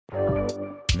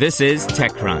This is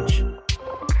TechCrunch.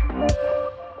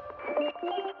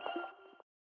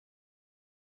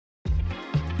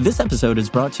 This episode is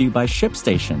brought to you by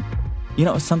ShipStation. You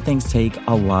know, some things take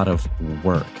a lot of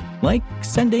work, like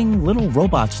sending little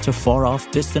robots to far-off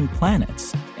distant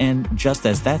planets. And just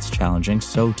as that's challenging,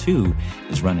 so too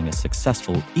is running a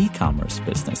successful e-commerce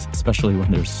business, especially when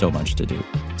there's so much to do.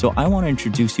 So I want to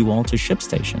introduce you all to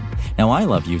ShipStation. Now, I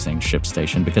love using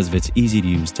ShipStation because of its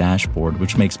easy-to-use dashboard,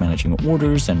 which makes managing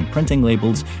orders and printing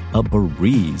labels a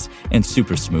breeze and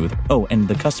super smooth. Oh, and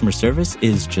the customer service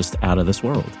is just out of this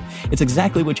world. It's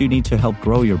exactly what you need to help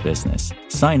grow your business.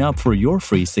 Sign up for your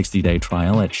free 60-day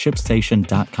trial at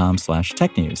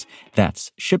shipstation.com/technews.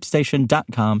 That's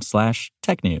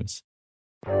shipstation.com/technews.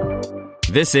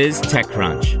 This is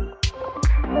TechCrunch.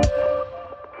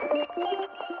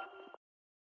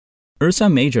 Ursa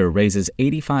Major raises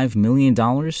 $85 million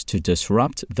to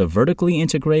disrupt the vertically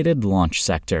integrated launch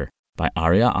sector by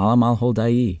Arya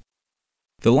Alamal-Holdai.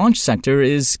 The launch sector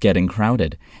is getting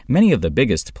crowded. Many of the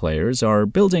biggest players are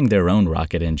building their own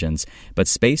rocket engines, but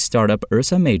space startup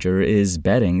Ursa Major is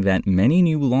betting that many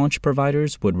new launch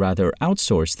providers would rather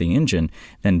outsource the engine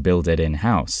than build it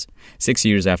in-house. 6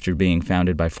 years after being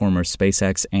founded by former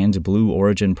SpaceX and Blue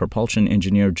Origin propulsion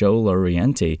engineer Joe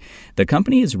Laurienti, the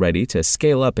company is ready to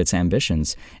scale up its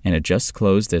ambitions, and it just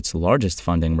closed its largest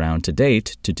funding round to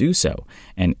date to do so,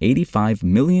 an $85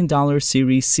 million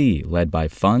Series C led by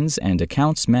funds and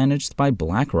accounts managed by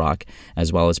BlackRock,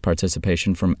 as well as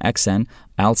participation from Exxon,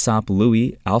 Alsop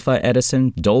Louis, Alpha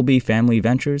Edison, Dolby Family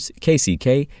Ventures,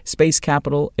 KCK, Space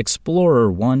Capital,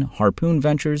 Explorer One, Harpoon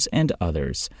Ventures, and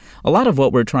others. A lot of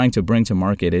what we're trying to bring to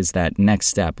market is that next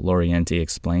step, Laurienti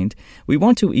explained. We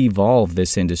want to evolve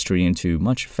this industry into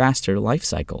much faster life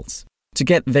cycles. To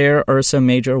get there, Ursa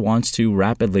Major wants to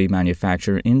rapidly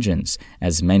manufacture engines,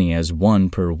 as many as 1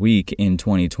 per week in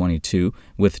 2022,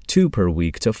 with 2 per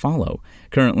week to follow.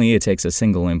 Currently, it takes a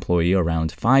single employee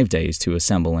around 5 days to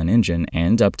assemble an engine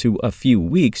and up to a few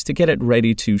weeks to get it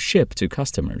ready to ship to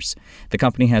customers. The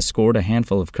company has scored a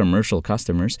handful of commercial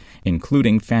customers,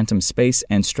 including Phantom Space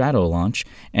and Stratolaunch,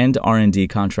 and R&D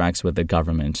contracts with the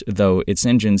government, though its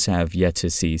engines have yet to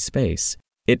see space.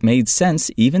 It made sense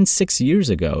even 6 years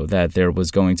ago that there was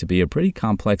going to be a pretty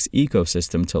complex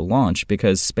ecosystem to launch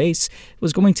because space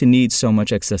was going to need so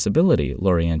much accessibility,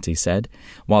 Laurienti said.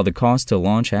 While the cost to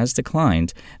launch has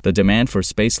declined, the demand for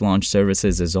space launch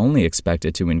services is only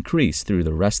expected to increase through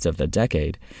the rest of the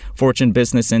decade. Fortune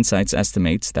Business Insights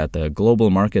estimates that the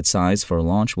global market size for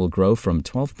launch will grow from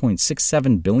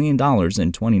 $12.67 billion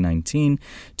in 2019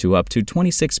 to up to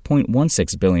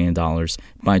 $26.16 billion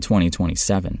by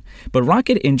 2027. But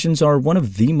rocket engines are one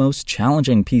of the most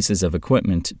challenging pieces of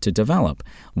equipment to develop.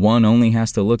 One only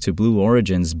has to look to Blue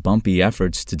Origin's bumpy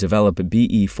efforts to develop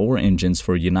BE-4 engines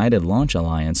for United Launch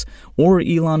Alliance or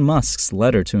Elon Musk's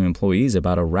letter to employees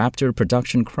about a Raptor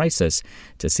production crisis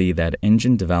to see that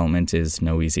engine development is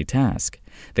no easy task.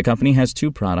 The company has 2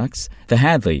 products, the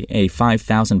Hadley, a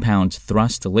 5,000-pound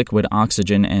thrust liquid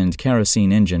oxygen and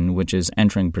kerosene engine which is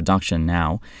entering production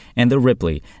now, and the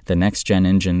Ripley, the next-gen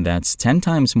engine that's 10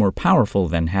 times more powerful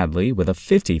than Hadley with a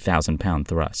 50,000-pound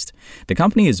thrust. The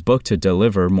company is booked to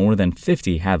deliver more than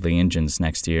 50 Hadley engines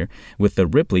next year, with the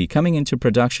Ripley coming into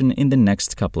production in the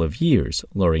next couple of years,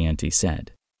 Laurienti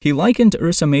said. He likened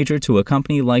Ursa Major to a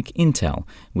company like Intel,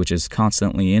 which is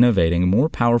constantly innovating more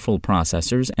powerful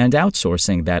processors and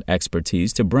outsourcing that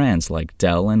expertise to brands like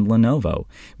Dell and Lenovo.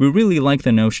 We really like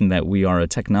the notion that we are a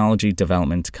technology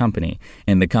development company,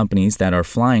 and the companies that are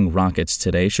flying rockets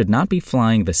today should not be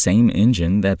flying the same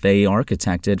engine that they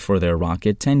architected for their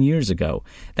rocket 10 years ago.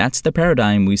 That's the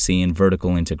paradigm we see in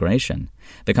vertical integration.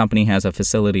 The company has a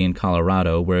facility in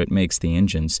Colorado where it makes the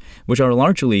engines, which are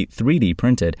largely 3D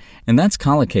printed, and that's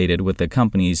collocated with the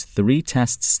company's 3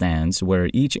 test stands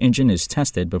where each engine is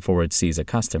tested before it sees a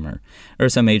customer.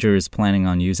 Ursa Major is planning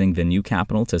on using the new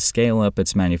capital to scale up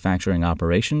its manufacturing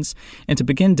operations and to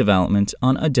begin development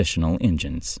on additional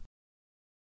engines.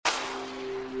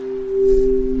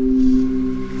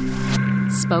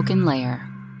 Spoken Layer.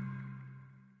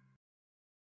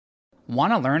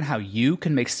 Want to learn how you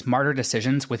can make smarter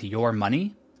decisions with your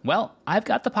money? Well, I've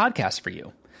got the podcast for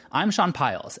you. I'm Sean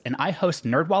Piles, and I host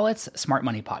NerdWallet's Smart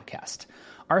Money Podcast.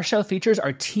 Our show features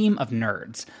our team of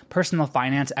nerds, personal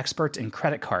finance experts in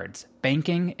credit cards,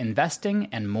 banking, investing,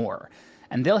 and more.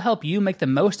 And they'll help you make the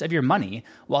most of your money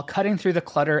while cutting through the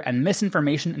clutter and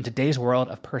misinformation in today's world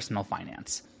of personal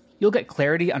finance. You'll get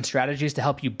clarity on strategies to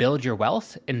help you build your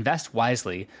wealth, invest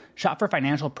wisely, shop for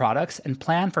financial products, and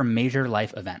plan for major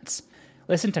life events.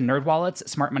 Listen to NerdWallet's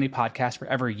Smart Money Podcast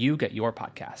wherever you get your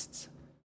podcasts.